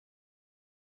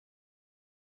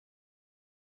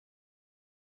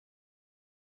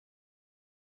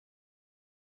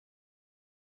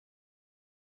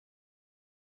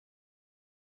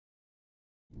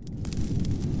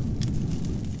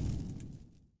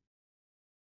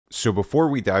So before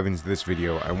we dive into this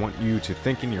video, I want you to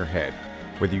think in your head,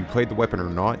 whether you played the weapon or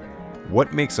not,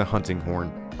 what makes a hunting horn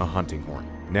a hunting horn?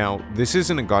 Now, this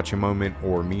isn't a gotcha moment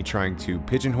or me trying to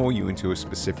pigeonhole you into a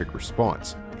specific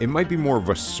response. It might be more of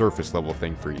a surface level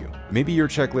thing for you. Maybe your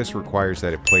checklist requires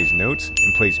that it plays notes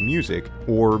and plays music,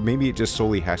 or maybe it just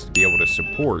solely has to be able to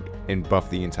support and buff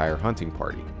the entire hunting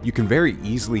party. You can very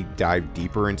easily dive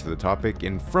deeper into the topic,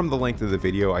 and from the length of the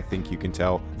video, I think you can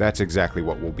tell that's exactly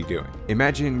what we'll be doing.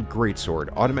 Imagine Greatsword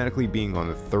automatically being on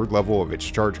the 3rd level of its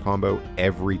charge combo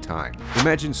every time.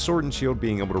 Imagine Sword and Shield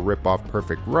being able to rip off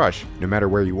Perfect Rush no matter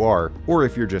where you are, or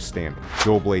if you're just standing.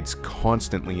 Dual Blades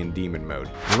constantly in demon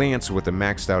mode. Lance with a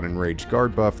maxed out enraged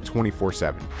guard buff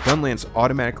 24/7. Gun Lance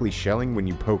automatically shelling when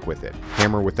you poke with it.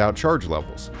 Hammer without charge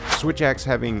levels. Switch Axe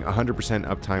having 100%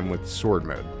 uptime with sword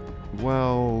mode.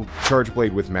 Well, Charge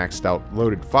Blade with maxed out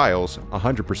loaded files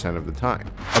 100% of the time.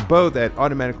 A bow that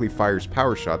automatically fires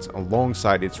power shots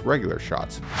alongside its regular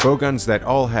shots. Bowguns that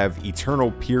all have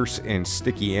eternal pierce and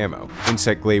sticky ammo.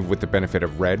 Insect Glaive with the benefit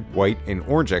of red, white, and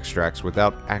orange extracts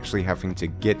without actually having to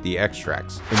get the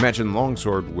extracts. Imagine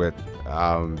Longsword with,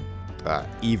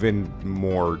 even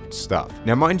more stuff.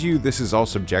 Now mind you, this is all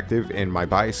subjective and my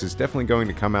bias is definitely going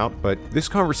to come out, but this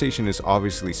conversation is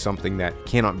obviously something that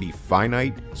cannot be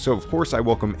finite, so of course I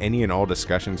welcome any and all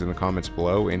discussions in the comments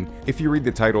below, and if you read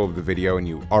the title of the video and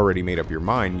you already made up your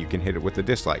mind, you can hit it with a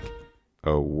dislike.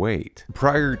 Oh wait.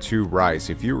 Prior to Rise,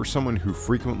 if you were someone who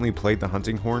frequently played the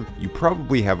hunting horn, you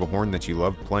probably have a horn that you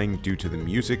loved playing due to the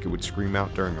music it would scream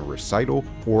out during a recital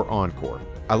or encore.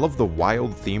 I love the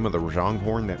wild theme of the Rajang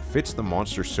horn that fits the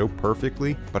monster so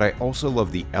perfectly, but I also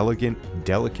love the elegant,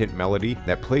 delicate melody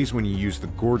that plays when you use the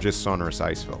gorgeous sonorous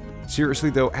ice fill. Seriously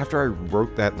though, after I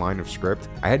wrote that line of script,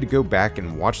 I had to go back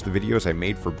and watch the videos I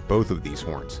made for both of these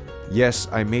horns. Yes,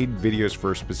 I made videos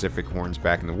for specific horns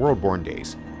back in the Worldborn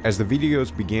days. As the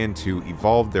videos began to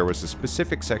evolve, there was a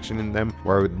specific section in them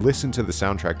where I would listen to the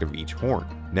soundtrack of each horn.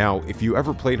 Now, if you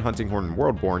ever played Hunting Horn in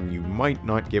Worldborn, you might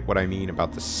not get what I mean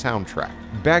about the soundtrack.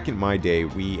 Back in my day,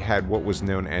 we had what was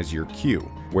known as your queue,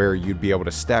 where you'd be able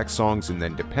to stack songs and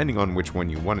then depending on which one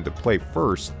you wanted to play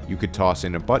first, you could toss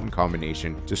in a button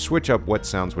combination to switch up what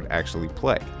sounds would actually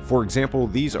play. For example,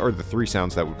 these are the 3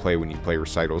 sounds that would play when you play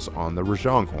recitals on the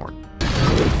Rajang horn.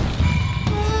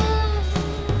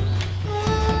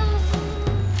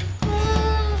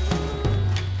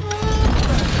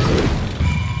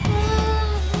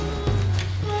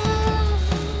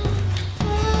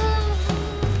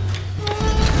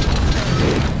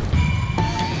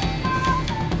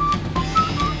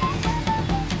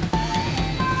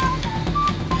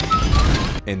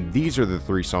 And these are the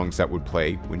 3 songs that would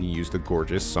play when you use the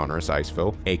gorgeous sonorous ice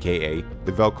fill, aka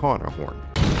the Velkhana horn.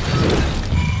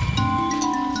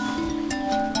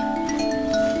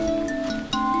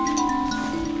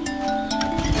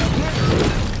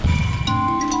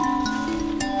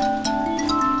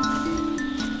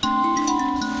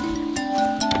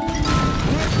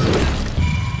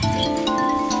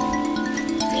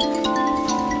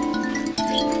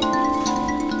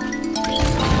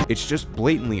 It's just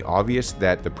blatantly obvious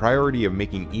that the priority of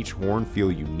making each horn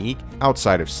feel unique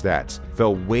outside of stats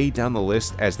fell way down the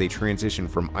list as they transitioned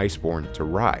from Iceborne to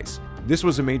Rise. This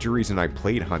was a major reason I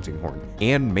played Hunting Horn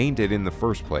and mained it in the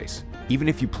first place. Even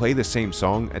if you play the same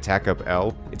song, Attack Up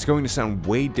L, it's going to sound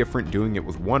way different doing it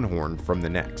with one horn from the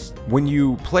next. When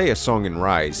you play a song in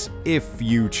Rise, if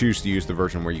you choose to use the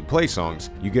version where you play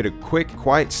songs, you get a quick,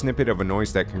 quiet snippet of a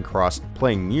noise that can cross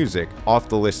playing music off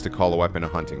the list to call a weapon a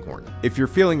hunting horn. If you're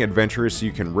feeling adventurous,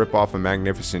 you can rip off a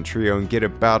magnificent trio and get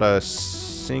about a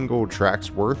single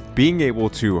track's worth. Being able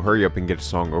to hurry up and get a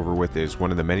song over with is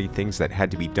one of the many things that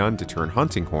had to be done to turn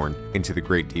Hunting Horn into the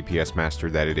great DPS master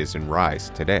that it is in Rise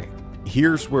today.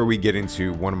 Here's where we get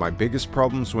into one of my biggest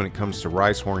problems when it comes to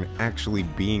Rise Horn actually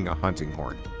being a hunting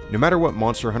horn. No matter what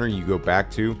monster hunter you go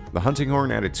back to, the hunting horn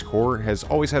at its core has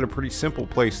always had a pretty simple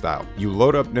playstyle. You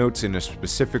load up notes in a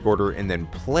specific order and then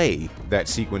play that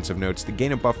sequence of notes to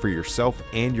gain a buff for yourself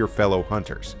and your fellow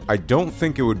hunters. I don't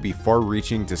think it would be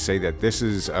far-reaching to say that this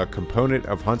is a component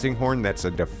of hunting horn that's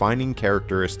a defining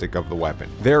characteristic of the weapon.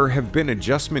 There have been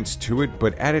adjustments to it,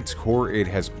 but at its core it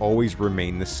has always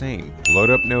remained the same. Load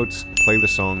up notes, play the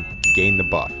song, gain the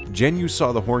buff. Gen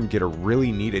saw the horn get a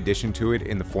really neat addition to it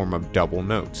in the form of double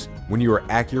notes. When you were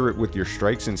accurate with your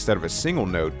strikes, instead of a single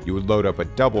note, you would load up a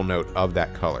double note of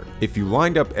that color. If you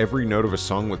lined up every note of a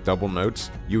song with double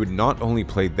notes, you would not only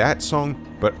play that song,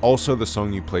 but also the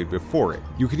song you played before it.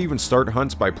 You could even start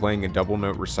hunts by playing a double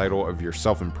note recital of your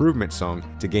self-improvement song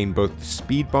to gain both the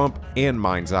speed bump and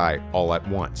Mind's Eye all at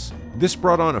once. This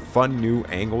brought on a fun new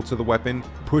angle to the weapon,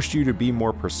 pushed you to be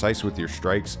more precise with your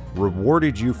strikes,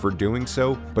 rewarded you for doing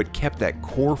so, but kept that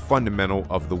core fundamental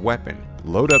of the weapon.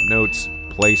 Load up notes,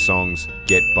 play songs,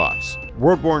 get buffs.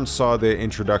 Worldborn saw the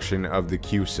introduction of the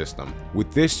queue system.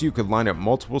 With this, you could line up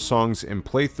multiple songs and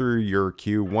play through your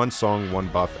queue one song, one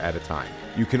buff at a time.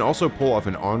 You can also pull off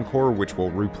an encore, which will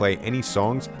replay any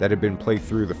songs that have been played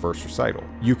through the first recital.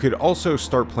 You could also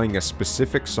start playing a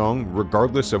specific song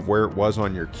regardless of where it was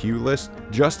on your queue list,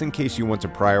 just in case you want to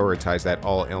prioritize that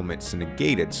all ailments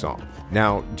negated song.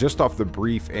 Now, just off the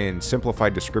brief and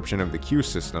simplified description of the queue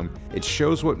system, it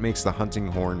shows what makes the hunting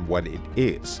horn what it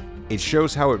is. It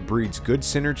shows how it breeds good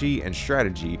synergy and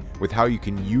strategy with how you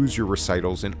can use your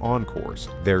recitals and encores.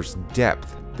 There's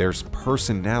depth, there's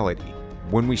personality.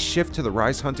 When we shift to the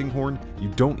Rise hunting horn, you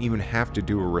don't even have to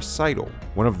do a recital.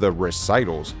 One of the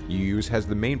recitals you use has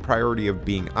the main priority of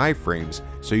being iframes,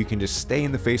 so you can just stay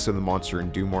in the face of the monster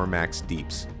and do more max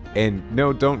deeps. And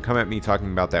no, don't come at me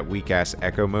talking about that weak ass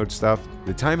echo mode stuff.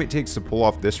 The time it takes to pull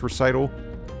off this recital,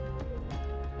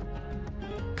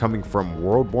 coming from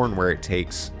Worldborn where it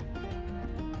takes...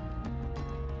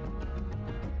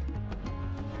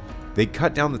 They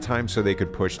cut down the time so they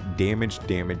could push damage,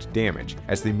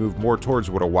 as they move more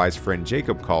towards what a wise friend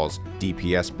Jacob calls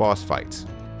DPS boss fights.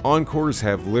 Encores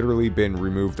have literally been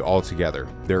removed altogether.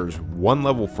 There's one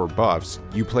level for buffs.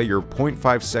 You play your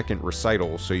 0.5 second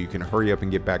recital so you can hurry up and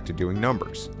get back to doing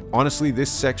numbers. Honestly, this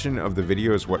section of the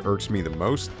video is what irks me the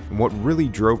most and what really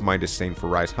drove my disdain for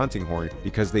Rise Hunting Horn,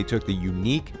 because they took the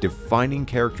unique, defining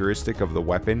characteristic of the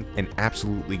weapon and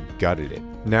absolutely gutted it.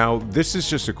 Now, this is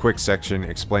just a quick section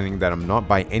explaining that I'm not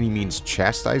by any means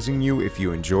chastising you if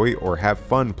you enjoy or have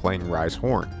fun playing Rise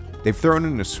Horn. They've thrown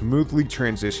in a smoothly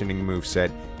transitioning moveset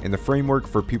and the framework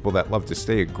for people that love to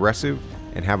stay aggressive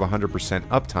and have 100%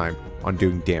 uptime on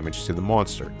doing damage to the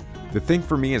monster. The thing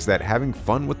for me is that having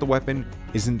fun with the weapon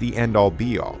isn't the end-all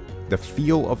be-all. The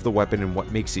feel of the weapon and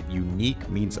what makes it unique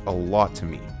means a lot to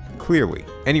me, clearly.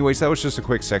 Anyways, that was just a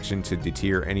quick section to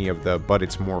deter any of the "but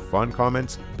it's more fun"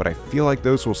 comments, but I feel like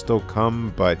those will still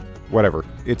come, but whatever,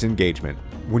 it's engagement.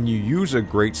 When you use a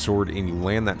great sword and you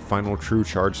land that final true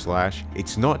charge slash,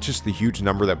 it's not just the huge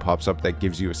number that pops up that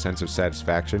gives you a sense of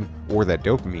satisfaction or that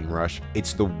dopamine rush,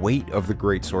 it's the weight of the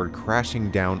great sword crashing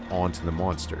down onto the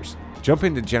monsters. Jump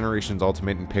into Generations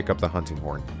Ultimate and pick up the hunting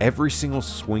horn. Every single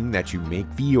swing that you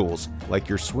make feels like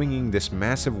you're swinging this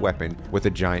massive weapon with a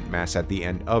giant mass at the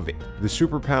end of it. The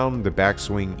super pound, the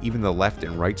backswing, even the left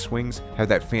and right swings have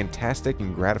that fantastic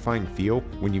and gratifying feel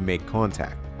when you make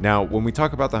contact. Now, when we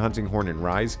talk about the hunting horn in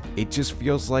Rise, it just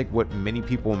feels like what many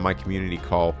people in my community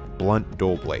call blunt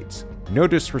dual blades. No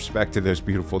disrespect to those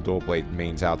beautiful dual blade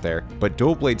mains out there, but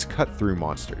dual blades cut through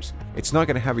monsters. It's not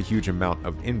going to have a huge amount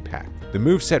of impact. The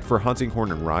moveset for Hunting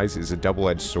Horn and Rise is a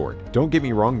double-edged sword. Don't get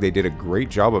me wrong, they did a great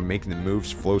job of making the moves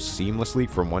flow seamlessly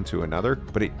from one to another,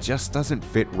 but it just doesn't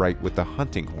fit right with the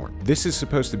Hunting Horn. This is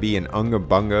supposed to be an unga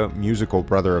bunga musical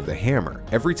brother of the hammer.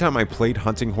 Every time I played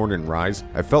Hunting Horn and Rise,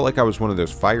 I felt like I was one of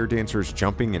those fire dancers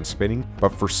jumping and spinning,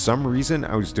 but for some reason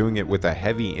I was doing it with a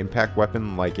heavy impact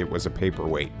weapon like it was a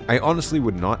paperweight. I honestly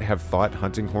would not have thought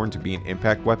Hunting Horn to be an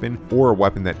impact weapon or a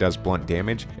weapon that does blunt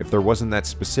damage if there wasn't that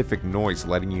specific noise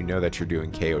letting you know that you're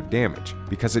doing KO damage,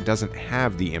 because it doesn't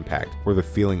have the impact or the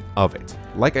feeling of it.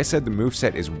 Like I said, the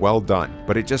moveset is well done,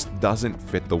 but it just doesn't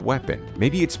fit the weapon.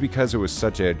 Maybe it's because it was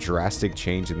such a drastic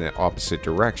change in the opposite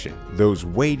direction. Those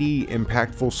weighty,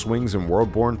 impactful swings in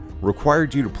Worldborn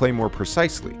required you to play more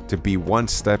precisely, to be one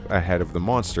step ahead of the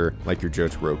monster like your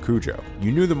Jotaro Kujo.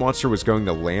 You knew the monster was going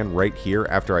to land right here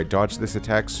after I dodged this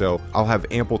attack, so I'll have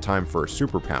ample time for a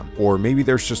super pound. Or maybe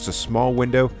there's just a small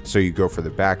window, so you go for the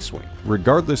backswing.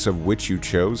 Regardless of which you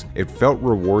chose, it felt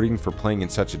rewarding for playing in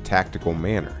such a tactical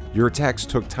manner. Your attacks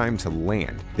took time to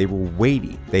land, they were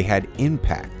weighty, they had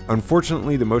impact.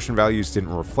 Unfortunately, the motion values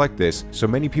didn't reflect this, so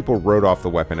many people wrote off the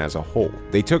weapon as a whole.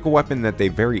 They took a weapon that they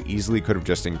very easily could have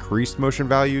just increased motion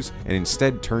values and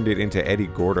instead turned it into Eddie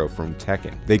Gordo from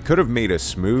Tekken. They could have made a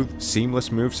smooth, seamless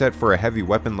moveset for a heavy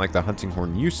weapon like the Hunting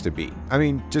Horn used to be. I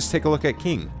mean, just take a look at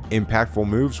King. Impactful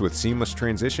moves with seamless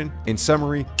transition. In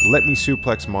summary, let me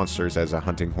suplex monsters as a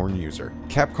Hunting Horn user.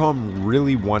 Capcom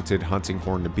really wanted Hunting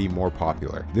Horn to be more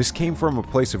popular. This came from a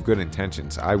place of good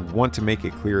intentions. I want to make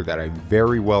it clear that I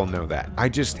very well know that. I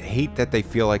just hate that they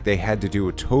feel like they had to do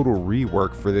a total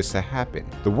rework for this to happen.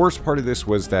 The worst part of this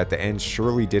was that the end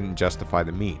surely didn't justify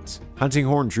the means. Hunting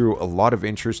horn drew a lot of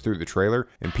interest through the trailer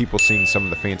and people seeing some of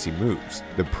the fancy moves.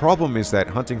 The problem is that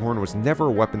hunting horn was never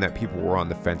a weapon that people were on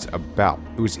the fence about.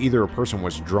 It was either a person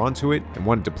was drawn to it and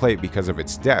wanted to play it because of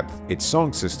its depth, its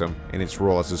song system, and its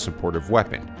role as a supportive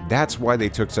weapon. That's why they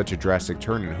took such a drastic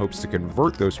turn in hopes to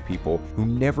convert those people who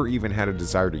never even had a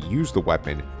desire to use the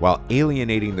weapon, while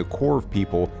alienating the core of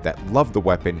people that loved the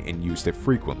weapon and used it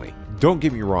frequently. Don't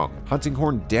get me wrong, hunting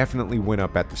horn definitely went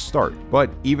up at the start, but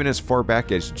even as far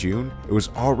back as June, it was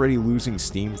already losing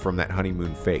steam from that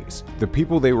honeymoon phase. The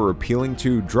people they were appealing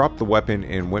to dropped the weapon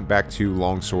and went back to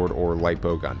longsword or light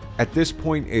bowgun. At this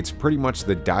point, it's pretty much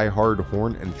the die-hard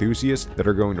horn enthusiasts that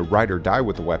are going to ride or die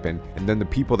with the weapon, and then the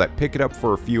people that pick it up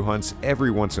for a few hunts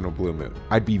every once in a blue moon.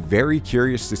 I'd be very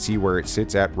curious to see where it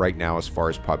sits at right now as far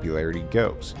as popularity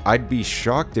goes. I'd be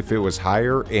shocked if it was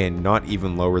higher and not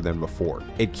even lower than before.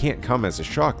 It can't come as a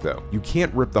shock though. You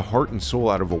can't rip the heart and soul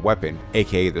out of a weapon,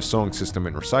 aka the song system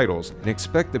and recitals, and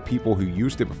expect the people who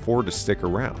used it before to stick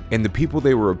around. And the people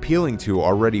they were appealing to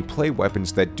already play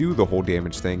weapons that do the whole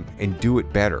damage thing and do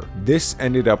it better. This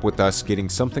ended up with us getting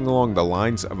something along the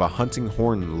lines of a hunting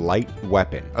horn light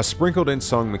weapon, a sprinkled in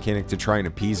song mechanic to try and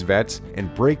appease vets,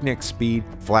 and breakneck speed,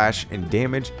 flash, and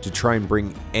damage to try and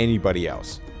bring anybody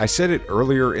else. I said it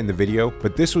earlier in the video,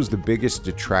 but this was the biggest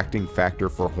detracting factor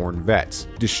for horn vets,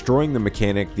 destroying the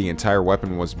mechanic the entire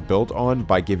weapon was built on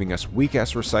by giving us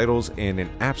weak-ass recitals and an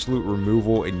absolute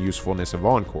removal and usefulness of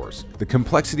encores. The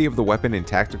complexity of the weapon in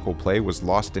tactical play was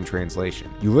lost in translation.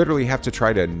 You literally have to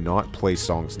try to not play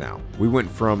songs now. We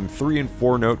went from 3 and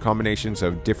 4 note combinations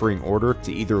of differing order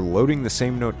to either loading the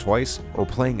same note twice or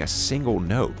playing a single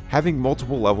note, having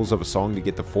multiple levels of a song to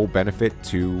get the full benefit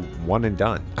to one and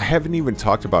done. I haven't even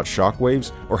talked about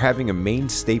shockwaves or having a main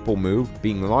staple move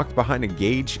being locked behind a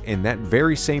gauge and that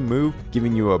very same move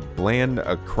giving you a bland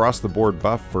across the board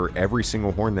buff for every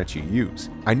single horn that you use.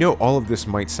 I know all of this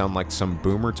might sound like some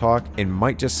boomer talk and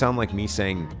might just sound like me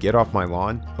saying get off my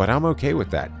lawn, but I'm okay with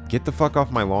that. Get the fuck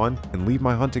off my lawn and leave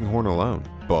my hunting horn alone.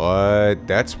 But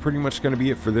that's pretty much going to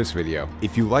be it for this video.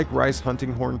 If you like Rise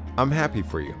hunting horn, I'm happy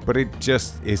for you, but it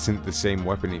just isn't the same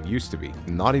weapon it used to be.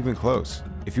 Not even close.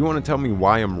 If you want to tell me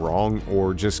why I'm wrong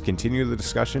or just continue the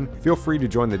discussion, feel free to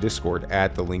join the Discord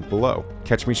at the link below.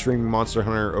 Catch me streaming Monster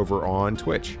Hunter over on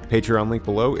Twitch. Patreon link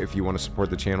below if you want to support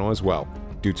the channel as well.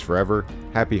 Dudes forever,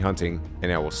 happy hunting,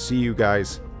 and I will see you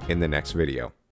guys in the next video.